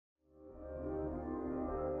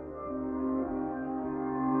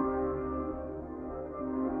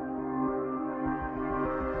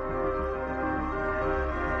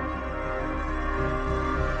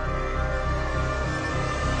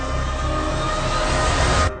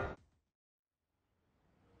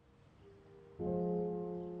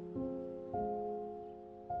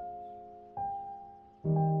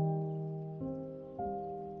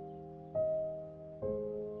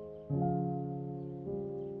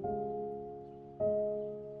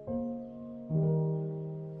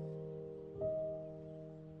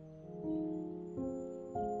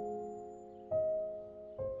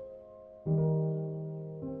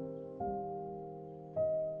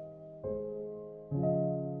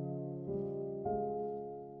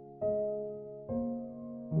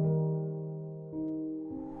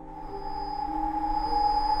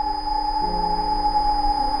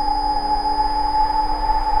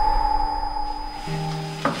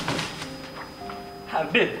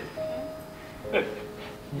Babe.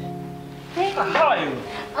 How are you?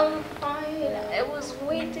 I'm fine. I was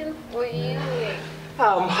waiting for you.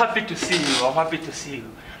 I'm happy to see you. I'm happy to see you.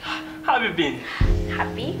 How have you been?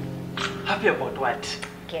 Happy? Happy about what?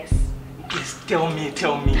 Guess. Please tell me,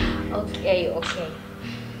 tell me. Okay.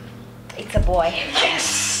 It's a boy.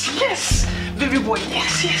 Yes. Baby boy,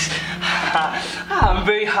 yes. I'm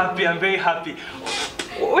very happy,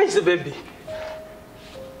 Where is the baby?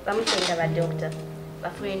 I'm saying about doctor. My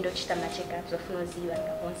friend don't check up, so no see you and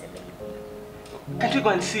Can't you go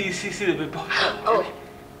and see the baby? Oh,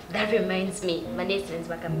 that reminds me. My next friend's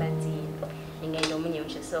back in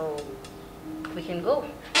so we can go.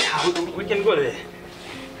 Yeah, we can go there.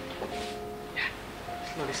 Yeah.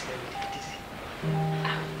 Slowly, take it easy.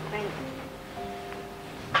 Fine.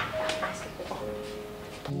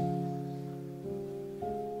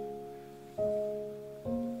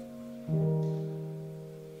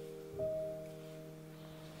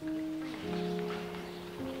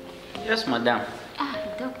 Yes, madam.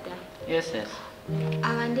 Doctor. Yes.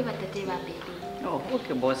 Awande batate ba baby. Oh,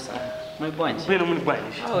 okay, boss. My bunch.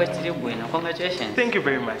 Oh, it's really bueno. Congratulations. Thank you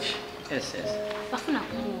very much. Yes. Bafuna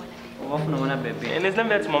kumuona. Wafuna mwana baby. And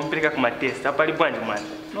namba yati mampeleka kuma test. Apali bwanji mwana.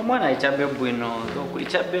 No mwana ichabe bueno.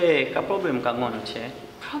 Ichabe ka problem kangono che.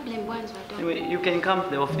 Problem bwanji wa doctor. Anyway, you can come to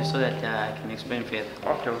the office so that I can explain further.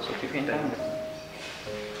 Okay, So you can come.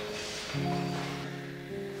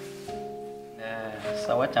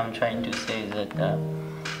 So what I'm trying to say is that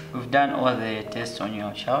we've done all the tests on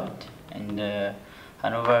your child and an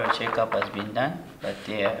overall checkup has been done, but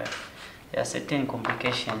there are certain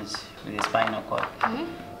complications with the spinal cord.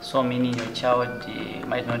 So meaning your child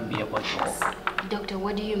might not be able to walk. Doctor,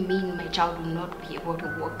 what do you mean my child will not be able to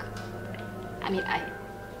walk? I mean,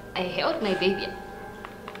 I held my baby.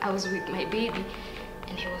 I was with my baby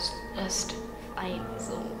and he was just fine.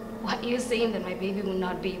 So what are you saying that my baby will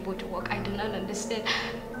not be able to walk? I do not understand.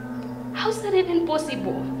 How's that even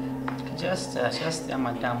possible? Just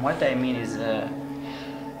madam, what I mean is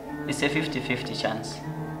it's a 50-50 chance.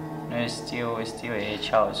 No, it's still a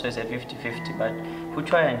child, so it's a 50-50, but we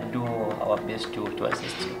try and do our best to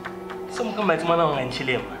assist you. So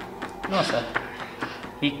no, sir.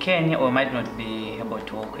 He can or might not be able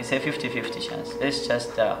to walk. It's a 50-50 chance. Let's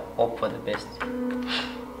just hope for the best.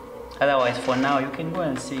 Otherwise, for now, you can go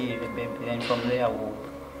and see the baby, and from there we'll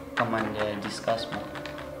come and discuss more.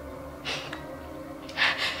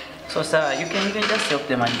 So, sir, you can just help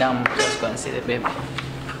the madam just go and see the baby.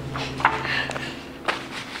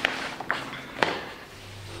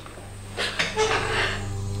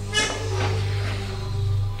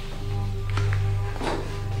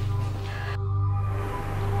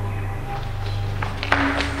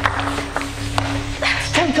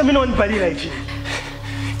 Come on, buddy.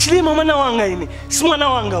 Chile mama na wanga ini. Si mwana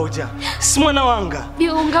wanga uja. Si mwana wanga.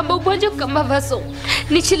 Biungamba ubonjo kama vaso.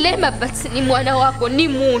 Ni chilema basi ni mwana wako ni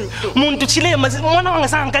muntu. Muntu chilema mwana wanga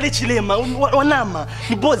sana kale chilema wanama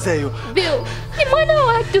ni boza yo. Bio ni mwana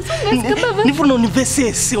watu sunga kama vaso. Nifuno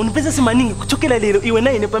univesese maningi kuchokela lero iwe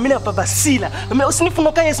naye pamene apa basila.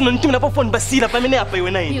 Usinifuno kaya sino ntimina pa phone basila pamene apa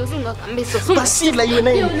iwe naye. Bio sunga kambeso. Basila iwe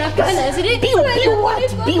naye.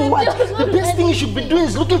 Be what? The best thing you should be doing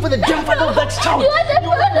is looking for the grandfather of that child.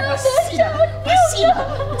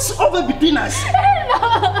 Basila. It's over between us.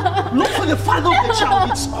 Look for the father of the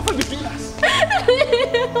child. It's over between us.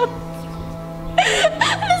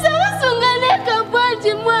 Nisawasunganeka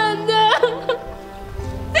bwanji mwana.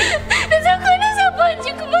 Nisakoneza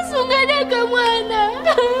bwanji kumusunganeka mwana.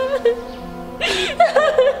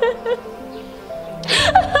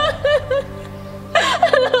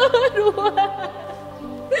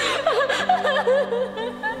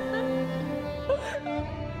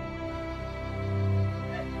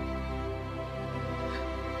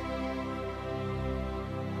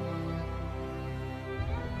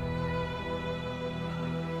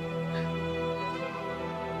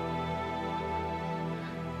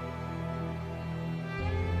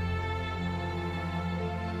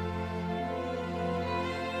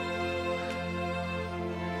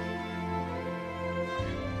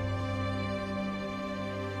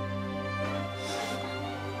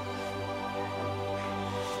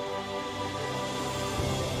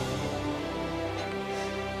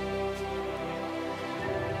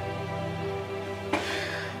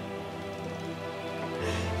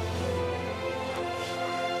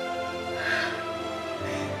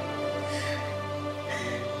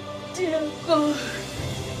 Dear God,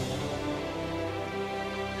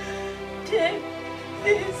 take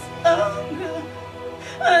this anger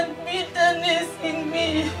and bitterness in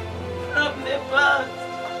me from the past.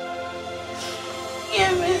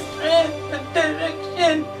 Give me strength and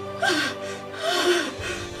direction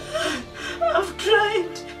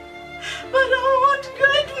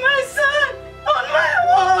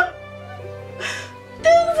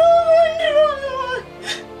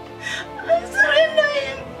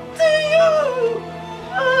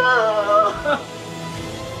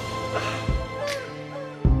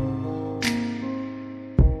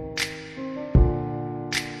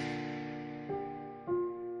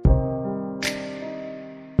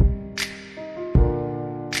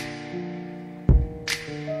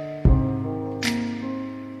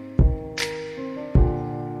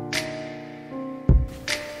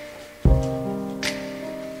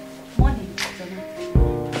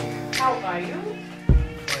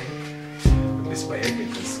expire.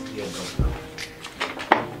 Because you're gone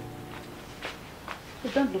now. You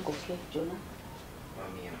don't look okay, Jonah.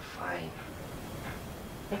 Mommy, I'm fine.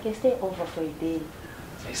 I can stay over for a day.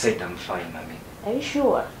 I said I'm fine, Mommy. Are you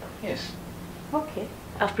sure? Yes. Okay.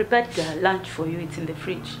 I've prepared the lunch for you. It's in the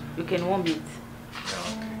fridge. You can warm it.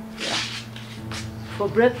 Okay. Yeah. For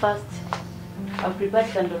breakfast, I've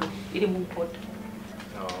prepared candle. Irimu pot.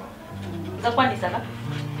 No. Zakwani sana?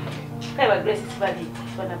 Kaiwa Grace is valid.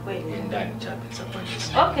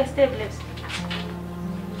 Okay, stay blessed.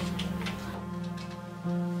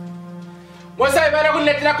 Mwasa ibana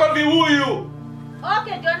kuniletea kofi huyu.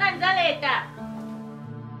 Okay, Jonah, nzaleta.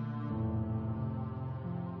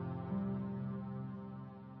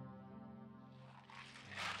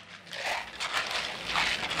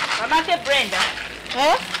 Mamake Brenda.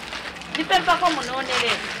 Nipe mpaka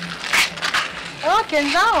munaonele. Okay,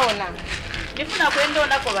 nzaona. Nifuna kwenda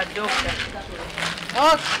ona kwa doctor.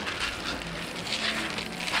 Okay.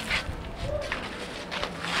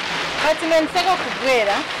 Kati menseko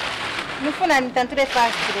kugwera. Nifuna nitantule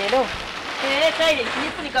fast lero. Kaile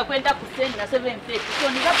nifunika kwenda kuseni na 7:30. So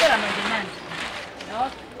nikapera mende nani.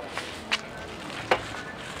 Okay.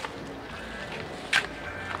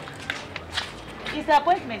 It's the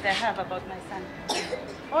appointment I have about my son.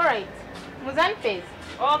 All right. Muzan face.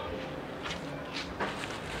 Okay.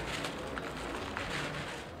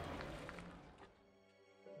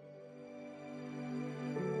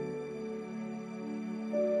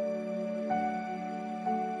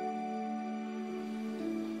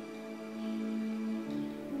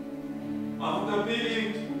 After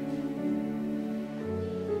being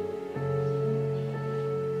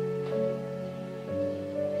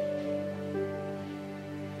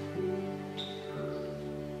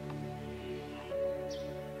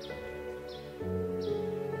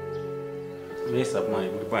Yes, up my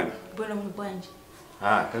good Bwana mbwanje.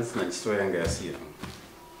 Kansi na story yangu ya siri.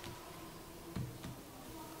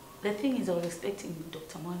 The thing is, I was expecting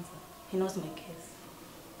Dr. Mwanza. He knows my case.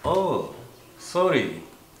 Oh, sorry.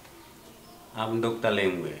 I'm Dr.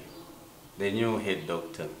 Lengwe, the new head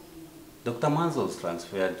doctor. Dr. Manzo was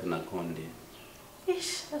transferred to Nakonde.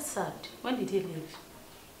 Ish, that's sad. When did he leave?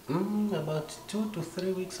 About 2 to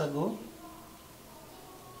 3 weeks ago.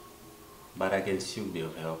 But I can still be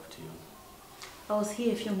of help to you. I was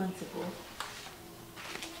here a few months ago.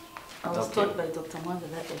 I was Okay. told by Dr. Mwanza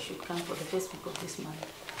that I should come for the first week of this month.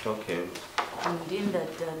 Okay. And in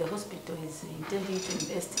that the hospital is intending to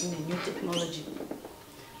invest in a new technology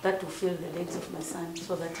that will fill the legs of my son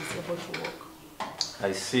so that he's able to walk.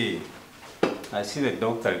 I see. I see the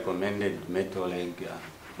doctor recommended metal leg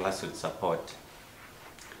flaccid support.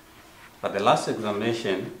 But the last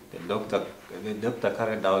examination the doctor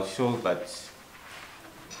carried out showed that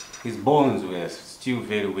his bones were still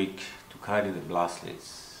very weak to carry the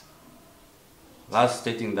bracelets. Last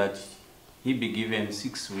stating that he be given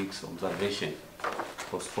 6 weeks observation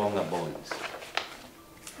for stronger bones.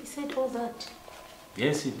 He said all that.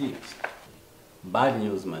 Yes, he did. Bad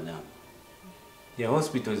news, madam. The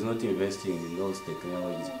hospital is not investing in those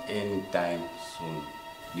technologies anytime soon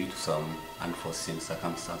due to some unforeseen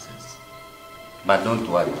circumstances. But don't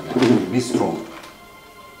worry, madam. Be strong.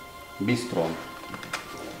 Be strong.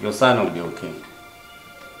 Your son will be okay.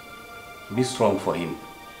 Be strong for him.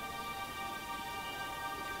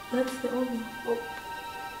 That's the only hope,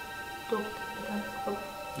 Doctor. That's hope.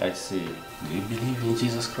 I see. Do you believe in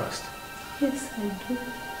Jesus Christ? Yes, I do.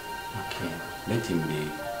 Okay, let him be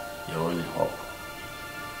your only hope.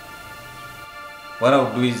 What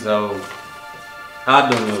I'll do is I'll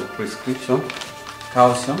add on your prescription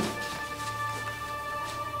calcium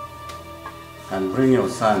and bring your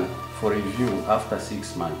son for review after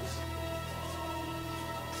 6 months.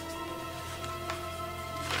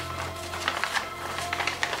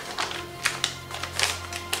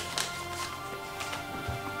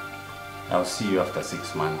 I'll see you after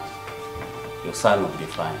 6 months. Your son will be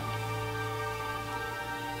fine.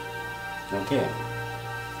 Okay.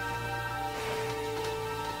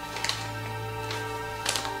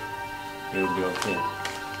 He'll be okay.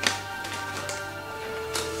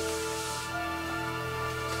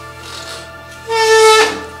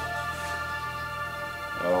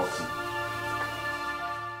 Okay.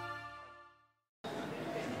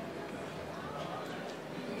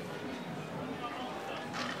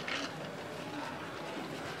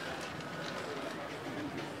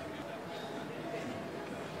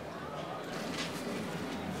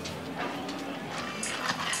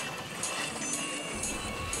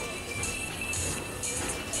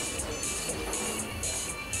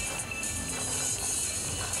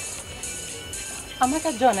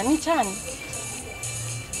 Amaka Jona, ni chani?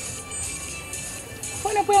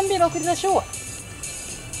 Funa kuyambira okuriza shuwa?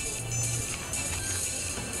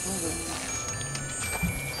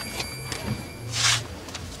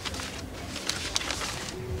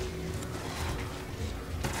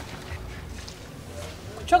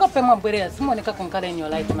 Choka pema bwere simoneka konkala in your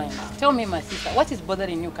life mind. Tell me, my sister, what is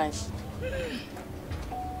bothering you guys?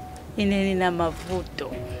 Nina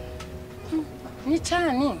mavuto. Ni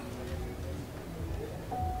chani?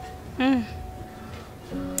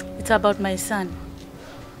 It's about my son.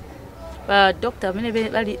 Dr.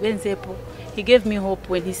 Benzepo, he gave me hope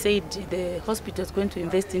when he said the hospital is going to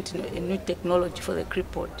invest into a new technology for the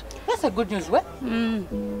crippled. That's a good news, what?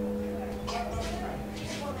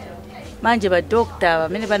 Manje ba doctor,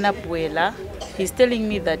 he's telling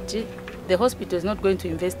me that the hospital is not going to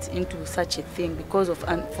invest into such a thing because of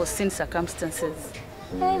unforeseen circumstances.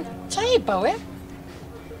 Chaipa, we?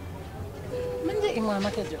 Manje imwa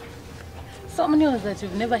makejo. So many of that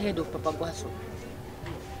you've never heard of Papa Guaso.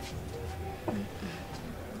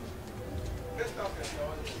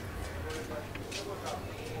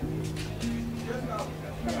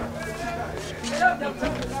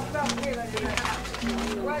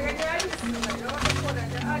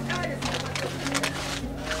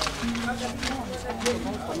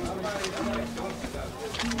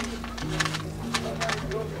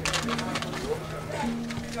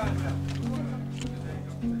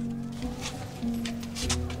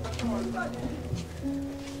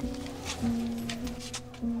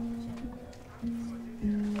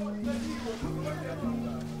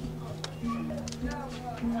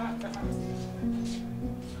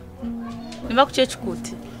 Niba kuchechi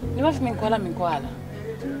kuti. Niba minkwala.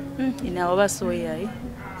 Inaoba soya eh.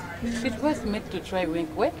 It was meant to try wink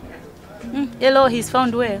where? Hello, he's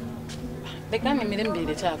found where? They can't even be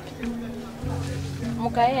the chap.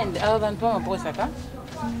 Mukaend other than Poma Posaka.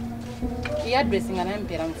 He addressing an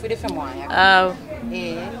emperor for the family.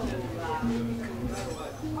 Eh.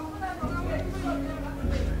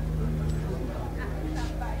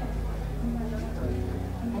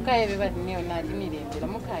 Mukaye bibadi niyo najimire mbira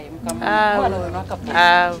mukaye mwana we nakapo.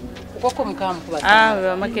 Ukoko mkamu kuba.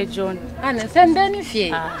 We make John. Ana sendeni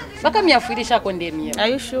fie. Baka miafirisha kondemia.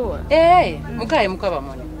 Are you sure? Mukaye mukaba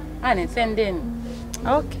mwana. Ana sendeni.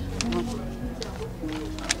 Okay.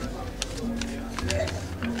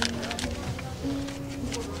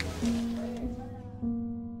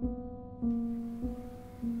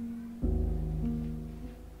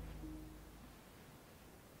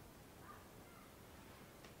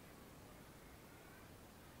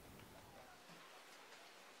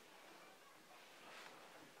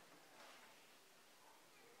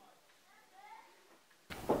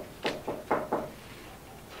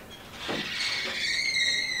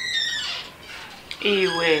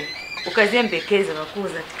 Iwe, ukaziembekeza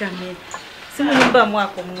bakuza tikamene. Simu nyumba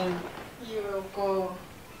mwako mungu. Iwe uko.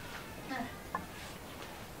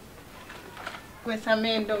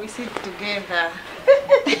 Kwesamendo, we sit together.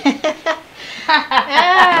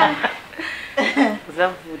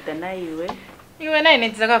 Uzavuta na iwe. Iwe naye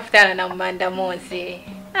netizaka kufutana na Manda Mose.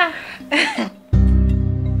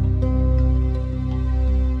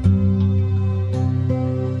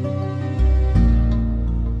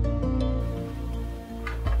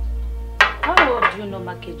 You know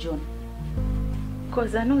Make John,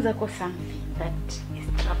 because I know there's something that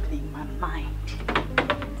is troubling my mind.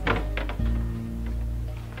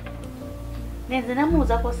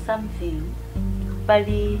 There's something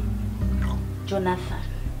bali Jonathan.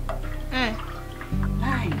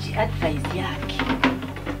 Manji advice yake.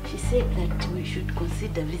 She said that we should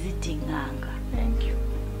consider visiting Anga. Thank you.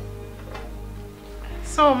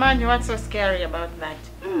 So, Manji, what's so scary about that?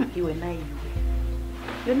 You and I,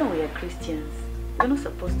 you know we are Christians. We're not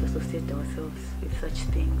supposed to associate ourselves with such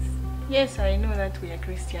things. Yes, I know that we are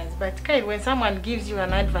Christians, but Kai, when someone gives you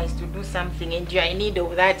an advice to do something and you are in need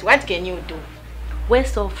of that, what can you do?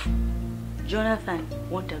 Worse off, Jonathan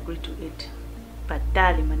won't agree to it. But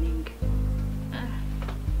darling Maning.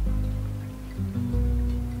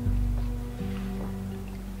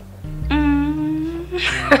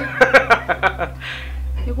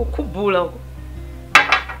 Nikukubula uko.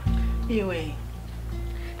 Iwe.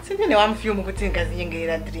 Sindine wamfyumu kuti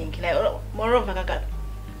ngaziyengera drink. Moreover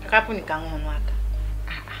kakapu nikangono aka.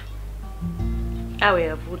 Awe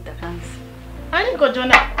yavuta kansi. Ani ko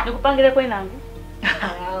Jona nikupangire kwa inangu.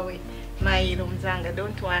 Awe mairo mzanga,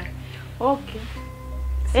 don't worry. Okay.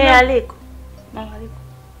 Aliko. Mama aliko.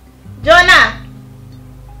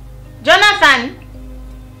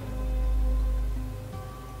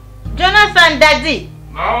 Jonathan daddy.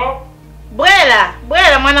 No. Bwela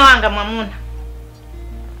mwana wanga Mwamuna.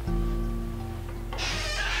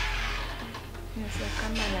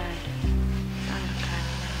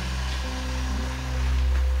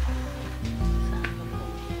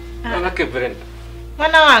 Mamake Brenda.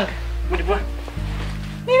 Mwana wanga. Mudi bwana.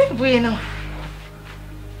 Nini bwino?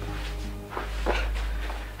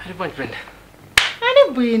 Hadi bwana Brenda.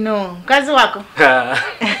 Ani bwino, mkazi wako.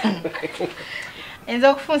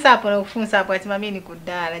 Enzo kufunza hapo na kufunza hapo ati mami ni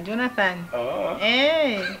kudala, Jonathan.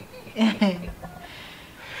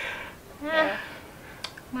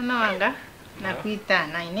 Mwana wanga nakuita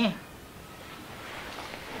naine.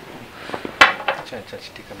 Cha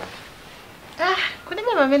chitika mama. Kuni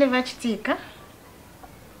mama mene vachitika.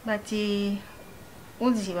 Bati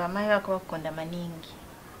uzi wa mai wako wakonda maningi.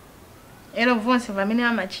 Ero vonse vamene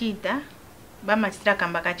vamachita vamachitira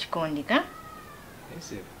kamba kachikondi ka?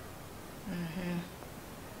 Yes.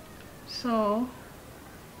 So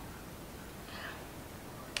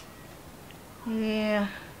yeah.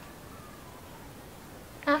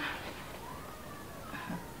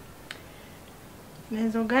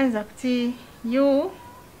 Nezoganiza kuti your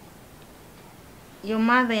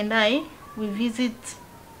mother and I will visit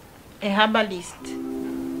a herbalist.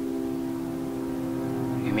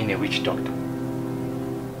 You mean a witch doctor?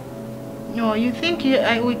 No, you think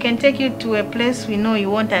we can take you to a place we know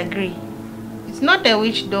you won't agree. It's not a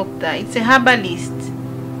witch doctor, it's a herbalist.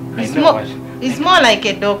 It's more like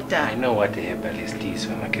a doctor. I know what a herbalist is,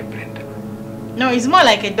 Mamake Brenda. No, it's more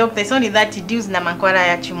like a doctor. It's only that he deals na mankwara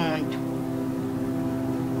ya chimuntu.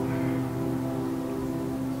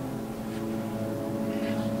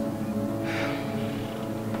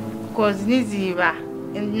 Cause niziva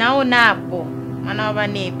nao napo mana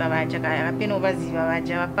wabaneba baja kapeno baziva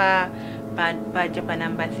baja baja pa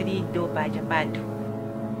number 3 do baja bado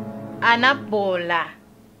anabola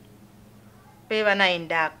peva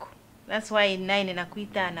naendako. That's why 9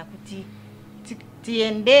 nakuita nakuti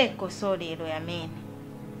tiendeko solero ya mene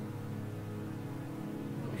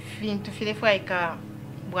fintu filefwa ika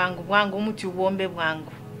bwangu umuti uombe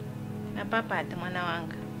bwangu na papa ata mwana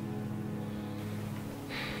wanga.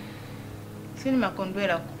 Sini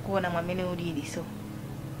makondwela kukuona mwamene ulili so.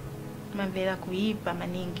 Mambela kuipa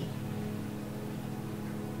maningi.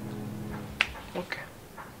 Okay.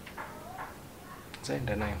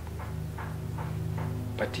 Zaenda nayo.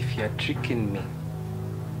 But if you are tricking me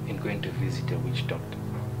in going to visit a witch doctor,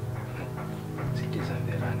 cities on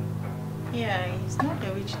the run. Yeah, he's not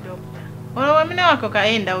a witch doctor. Wala wamene wako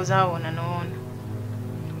kaenda uzaona naona.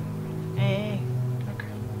 Okay.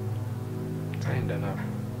 Zaenda nayo.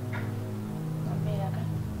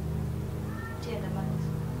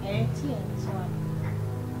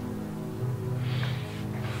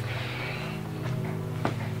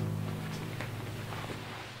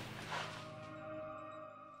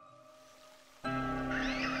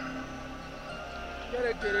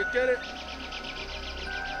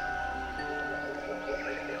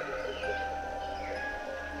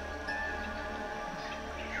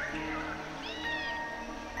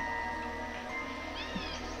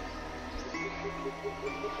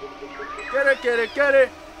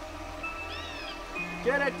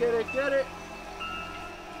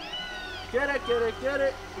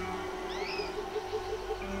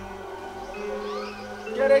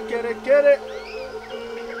 Get it.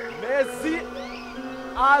 Messi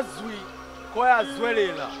azwi koya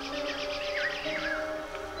zwelela.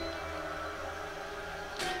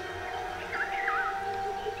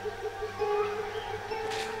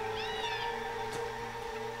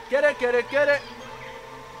 Get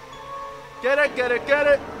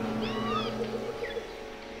it.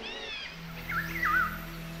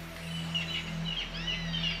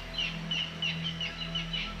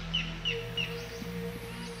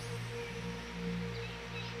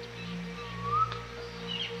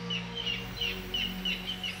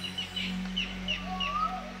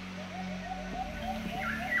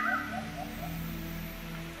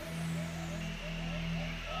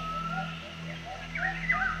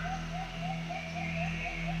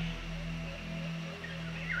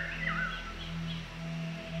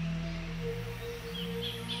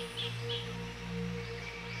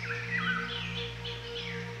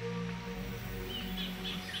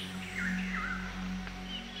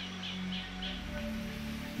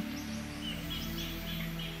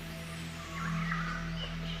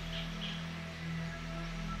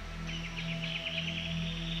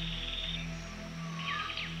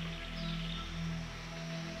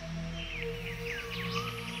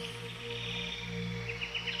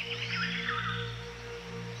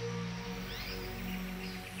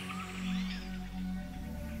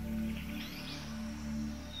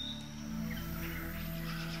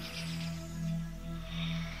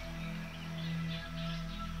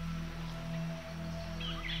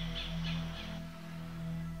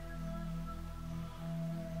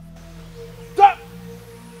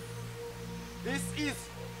 This is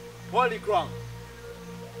holy ground.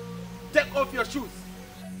 Take off your shoes.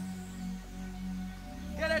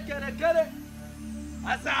 Get it.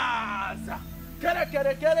 Azaza. Get it. Get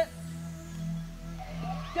it. Get it. Azaza.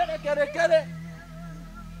 Get it. Get it.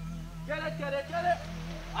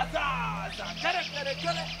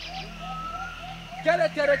 Get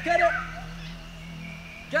it.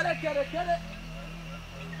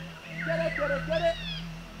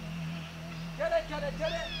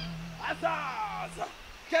 Azaza.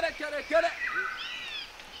 Get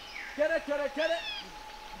it.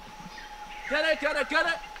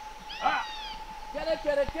 Ah. Get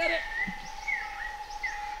it.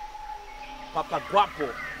 Papa Guapo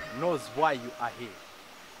knows why you are here.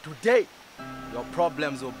 Today, your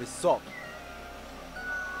problems will be solved.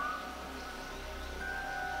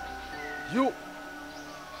 You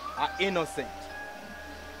are innocent,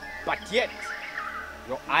 but yet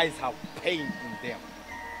your eyes have pain in them,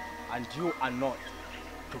 and you are not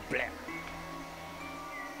to blame.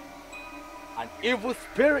 An evil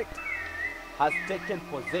spirit has taken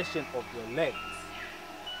possession of your legs,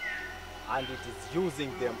 and it is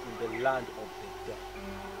using them in the land of the dead.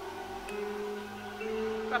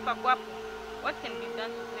 Papa Guapo, what can be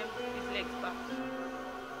done to claim his legs back?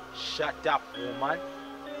 Shut up, woman.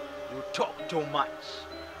 You talk too much.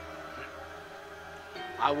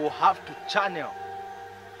 I will have to channel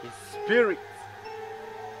his spirit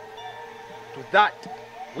to that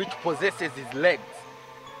which possesses his legs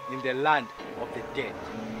in the land of the dead.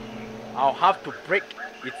 I'll have to break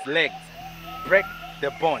its legs, break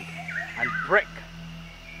the bond, and break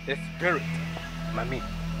the spirit. Mami,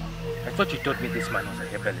 I thought you told me this man was a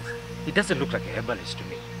herbalist. He doesn't look like a herbalist to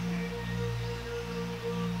me.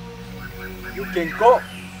 You can go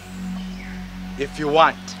if you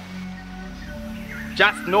want.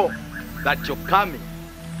 Just know that your coming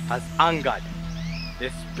has angered the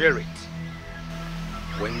spirit.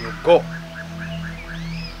 When you go,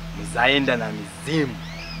 mzaenda na mizimu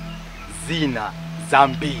zina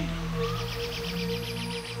zambian.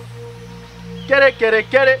 Get it.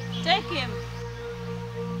 Take him.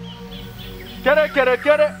 Get it.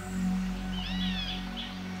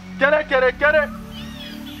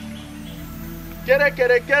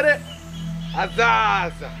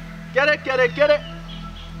 Azaza. Get it. Get it.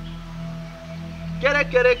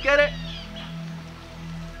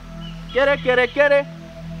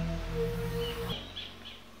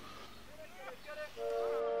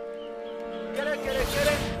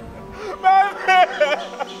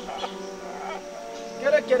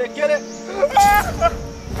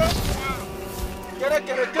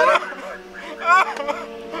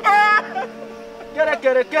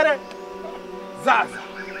 Zaza.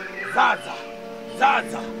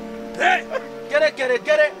 Hey, get it.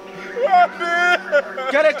 Get it.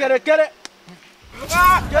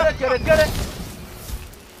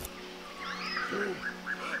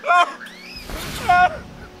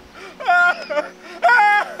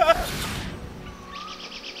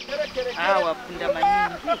 Wapunda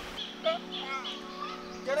maningi.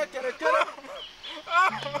 Get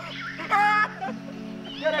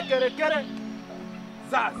it.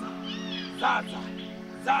 Zaza.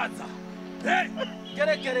 Hey,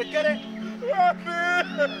 get it.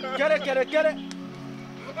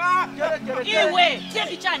 Iwe,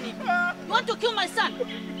 Chani, you want to kill my son?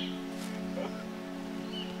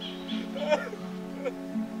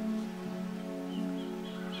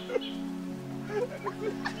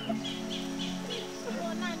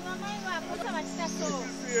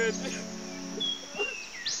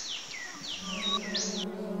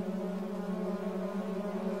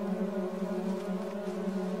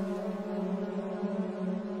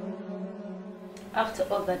 After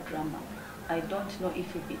all that drama, I don't know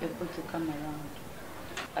if you'll be able to come around.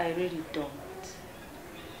 I really don't.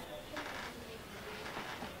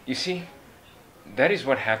 You see, that is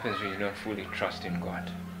what happens when you don't fully trust in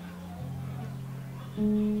God.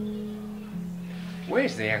 Where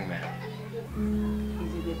is the young man?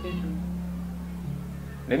 He's in the bedroom.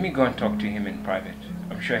 Let me go and talk to him in private.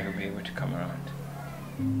 I'm sure he'll be able to come around.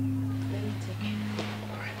 Let me take him.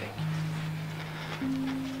 All right, thank you.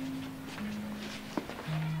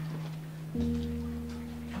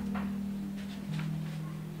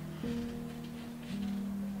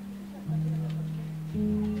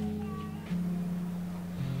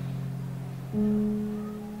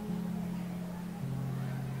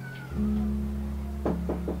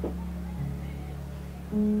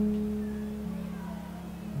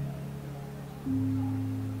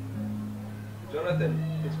 Jonathan,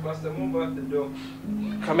 it's Pastor Mumba at the door.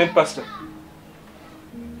 Come in, Pastor.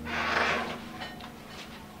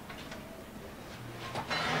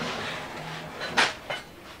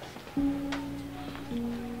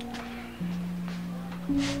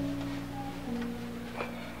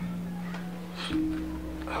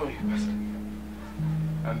 How are you, Pastor?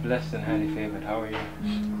 I'm blessed and highly favored. How are you?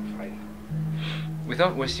 I'm fine.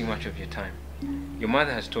 Without wasting much of your time, your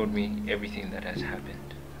mother has told me everything that has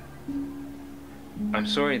happened. I'm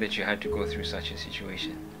sorry that you had to go through such a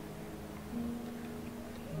situation.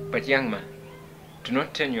 But young man, do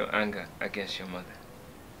not turn your anger against your mother.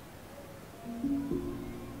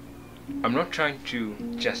 I'm not trying to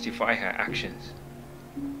justify her actions,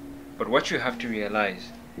 but what you have to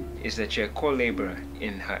realize is that you're a co-laborer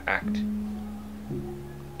in her act.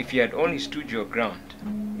 If you had only stood your ground,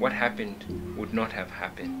 what happened would not have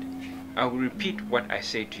happened. I will repeat what I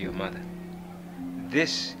say to your mother.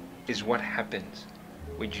 This is what happens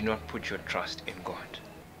when you do not put your trust in God.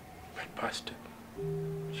 But Pastor,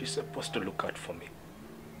 she's supposed to look out for me.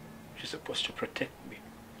 She's supposed to protect me.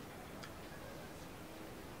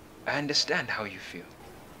 I understand how you feel.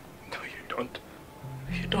 No, you don't.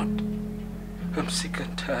 You don't. I'm sick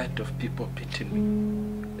and tired of people pitying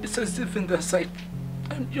me. It's as if in their sight,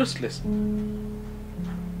 I'm useless.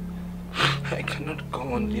 I cannot go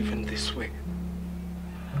on living this way.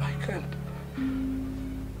 I can't.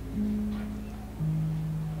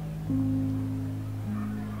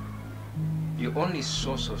 Your only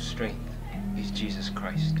source of strength is Jesus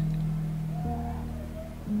Christ.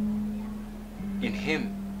 In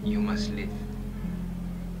Him you must live.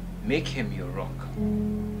 Make Him your rock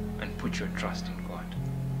and put your trust in God.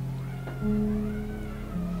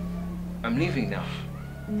 I'm leaving now,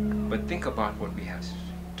 but think about what we have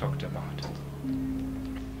talked about.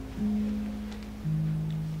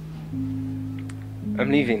 I'm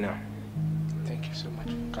leaving now. Thank you so much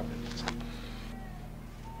for coming.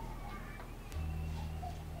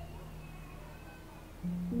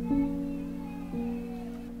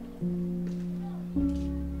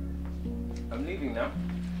 I'm leaving now.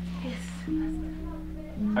 Yes,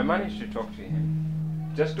 I managed to talk to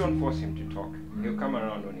him. Just don't force him to talk. He'll come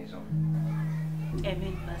around on his own.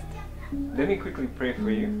 Amen, Pastor. Let me quickly pray for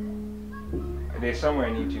you. There's somewhere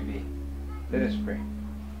I need to be. Let us pray.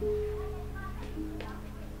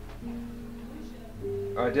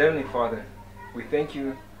 Our dear Heavenly Father, we thank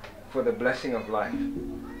you for the blessing of life.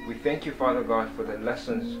 We thank you, Father God, for the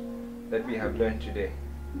lessons that we have learned today.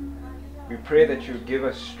 We pray that you give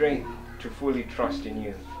us strength to fully trust in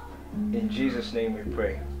you. In Jesus' name we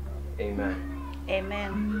pray. Amen.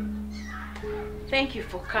 Amen. Thank you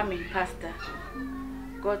for coming, Pastor.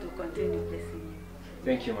 God will continue blessing you.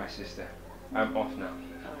 Thank you, my sister. I'm off now.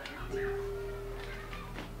 All right.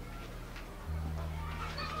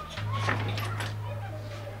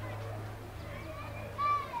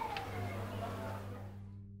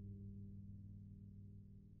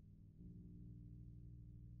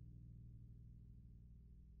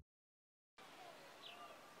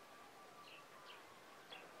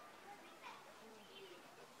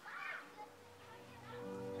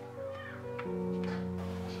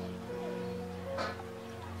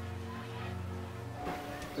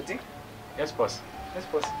 Yes, boss. Yes,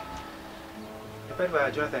 boss. The paid by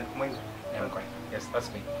Jonathan Mwinga. Yeah, okay. Yes,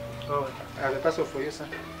 that's me. Oh, I have a parcel for you, sir.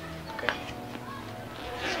 Okay.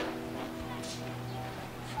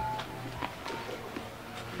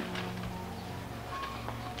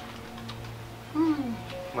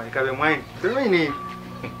 My cabe mine. Drawing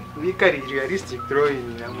we carry realistic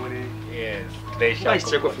drawing. Yes, they shall. Nice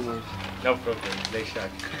check off. No problem. They shall.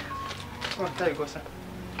 Oh, there you go, sir.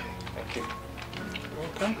 Thank you.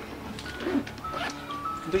 Welcome.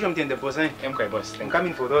 Don't you the boss? I'm quite boss. I'm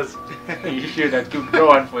coming for those. You should have took draw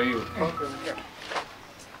one for you. Okay.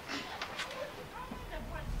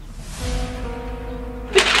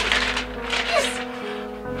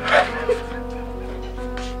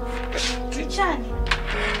 Tichani.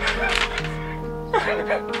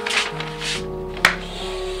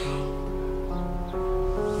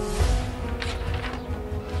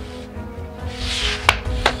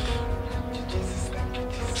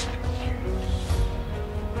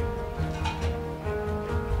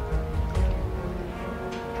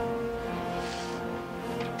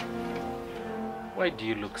 Why do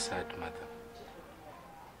you look sad, mother?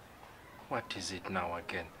 What is it now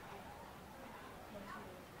again?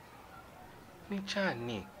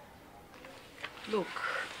 Nichani. Look,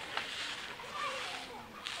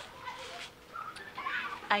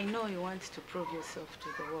 I know you want to prove yourself to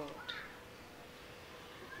the world,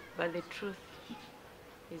 but the truth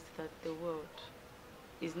is that the world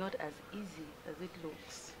is not as easy as it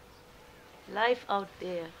looks. Life out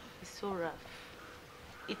there is so rough.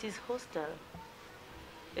 It is hostile,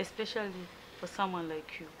 especially for someone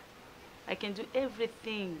like you. I can do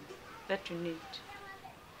everything that you need.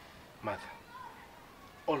 Mother,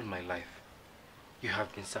 all my life, You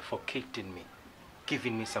have been suffocating me,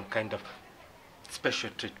 giving me some kind of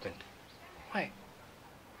special treatment. Why?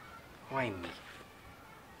 Why me?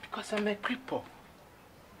 Because I'm a cripple.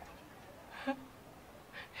 Huh?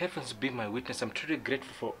 Heavens be my witness, I'm truly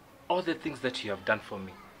grateful for all the things that you have done for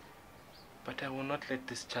me. But I will not let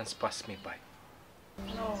this chance pass me by.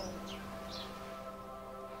 No.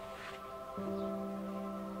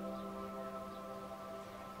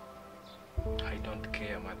 I don't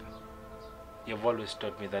care, Mother. You've always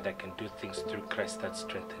told me that I can do things through Christ that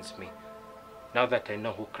strengthens me. Now that I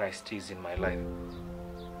know who Christ is in my life,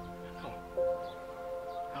 no,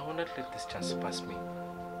 I will not let this chance pass me.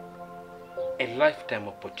 A lifetime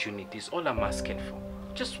opportunity is all I'm asking for.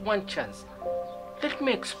 Just one chance. Let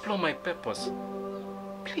me explore my purpose.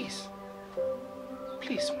 Please.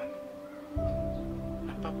 Please,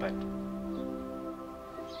 man. Papa.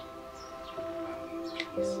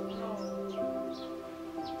 Please.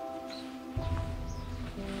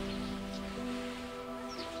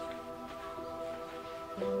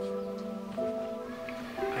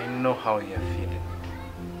 I know how you're feeling.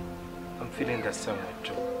 I'm feeling the same way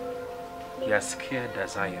too. You're as scared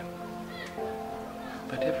as I am.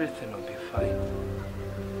 But everything will be fine.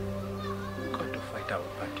 We've got to fight our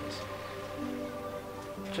battles.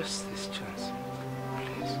 Just this chance.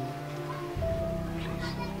 Please.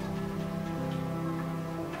 Please.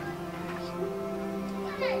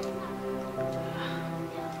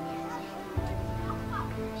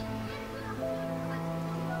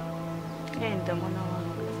 Enda mwana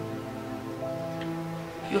wangu.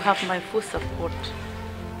 You have my full support.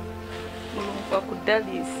 Mulungu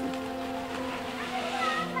akudalise.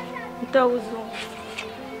 Utawuzo.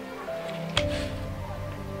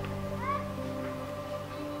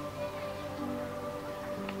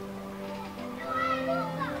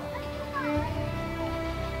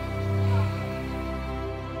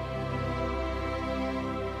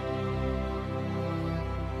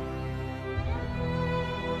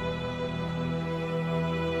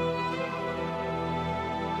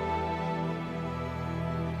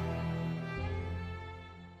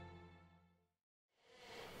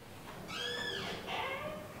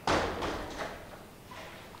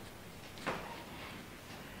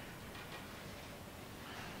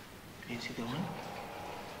 Is he the one?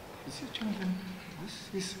 Is it Jonathan?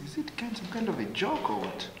 Is it some kind of a joke or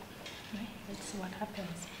what? Let's see what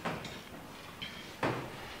happens.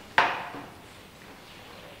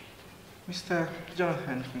 Mr.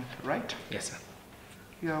 Jonathan, right? Yes, sir.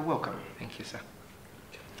 You are welcome. Thank you, sir.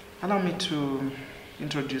 Allow me to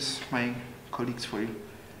introduce my colleagues for you.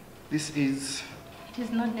 This is... It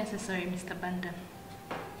is not necessary, Mr. Bandan.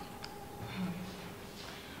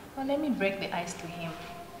 Well, let me break the ice to him.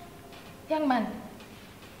 Young man,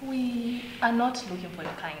 we are not looking for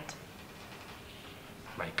your kind.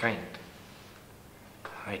 My kind?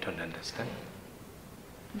 I don't understand.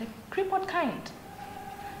 The crippled kind.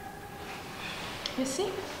 You see,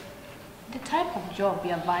 the type of job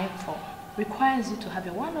we are vying for requires you to have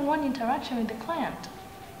a one-on-one interaction with the client.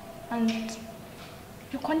 And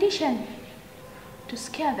your condition to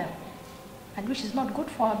scare them, and which is not good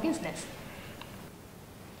for our business.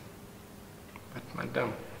 But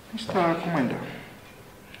madam... Mr. Commander,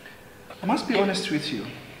 I must be honest with you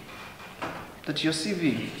that your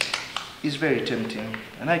CV is very tempting,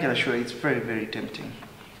 and I can assure you it's very, very tempting.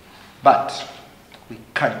 But we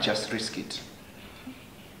can't just risk it.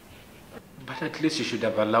 But at least you should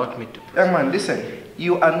have allowed me to... Young man, listen,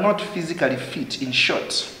 you are not physically fit, in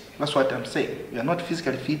short. That's what I'm saying. You are not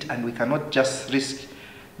physically fit, and we cannot just risk.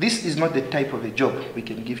 This is not the type of a job we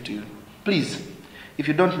can give to you. Please, if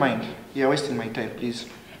you don't mind, you are wasting my time, please.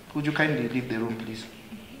 Would you kindly leave the room, please?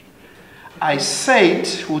 I said,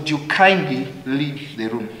 would you kindly leave the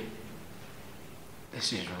room?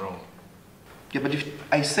 This is wrong. Yeah, but if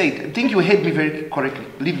I said, I think you heard me very correctly.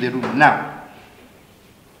 Leave the room now.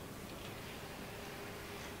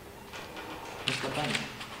 Mr. Ban,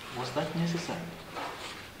 was that necessary?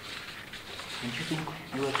 Don't you think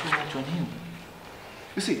you were too much on him?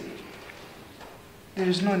 You see, there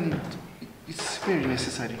is no need. It's very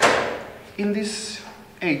necessary. In this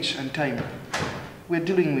age and time, we're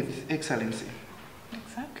dealing with excellency.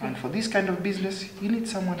 Exactly. And for this kind of business, you need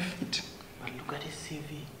someone fit. But look at his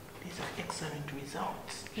CV. These are excellent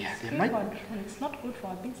results. Yeah, It's they crippled, might. and it's not good for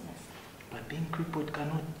our business. But being crippled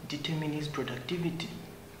cannot determine his productivity.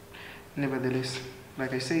 Nevertheless,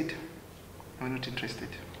 like I said, we're not interested.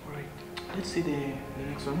 All right. Let's see the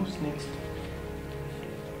next one. Who's next?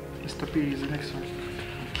 Mr. Piri is the next one.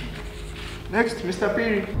 Okay. Next, Mr.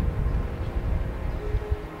 Piri.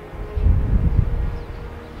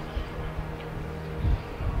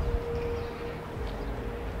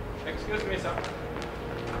 Excuse me, sir.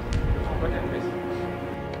 What a mess.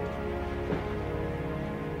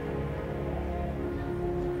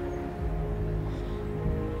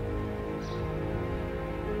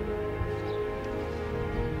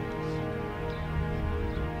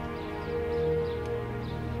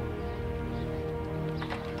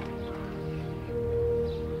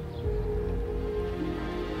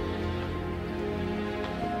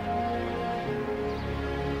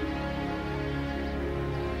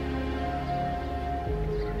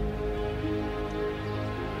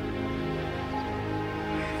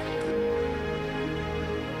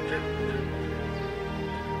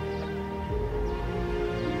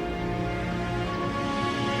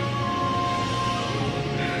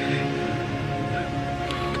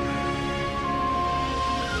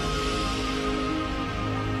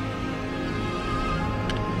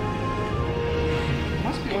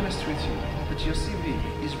 Honest with you, but your CV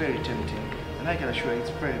is very tempting, and I can assure you it's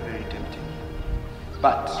very, very tempting.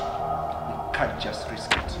 But we can't just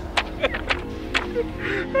risk it.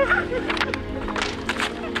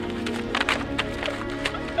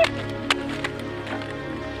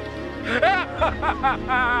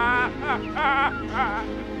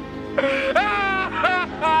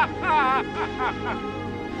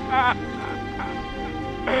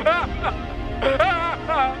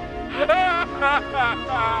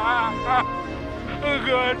 Oh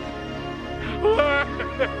God.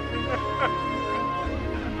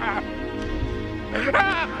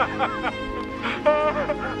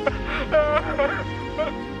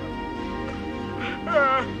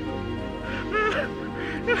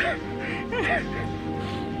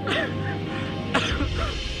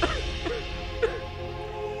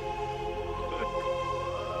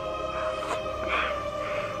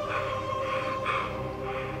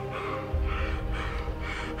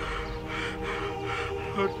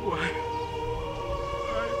 But why?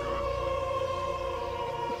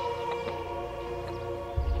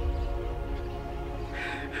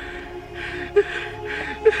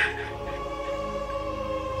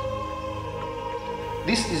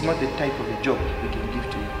 This is not the type of a job we can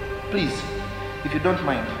give to you. Please, if you don't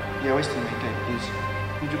mind, you're wasting my time, please.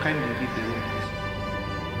 Would you kindly leave the room, please?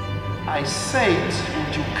 I said,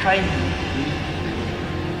 would you kindly leave the room?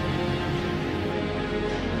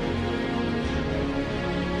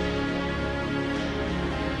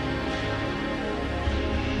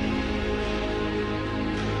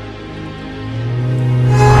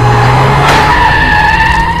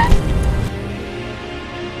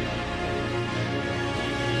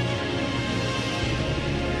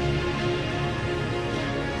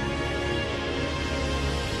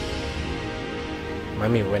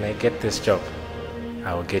 Mommy, when I get this job,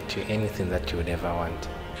 I will get you anything that you would ever want.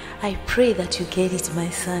 I pray that you get it, my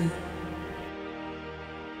son.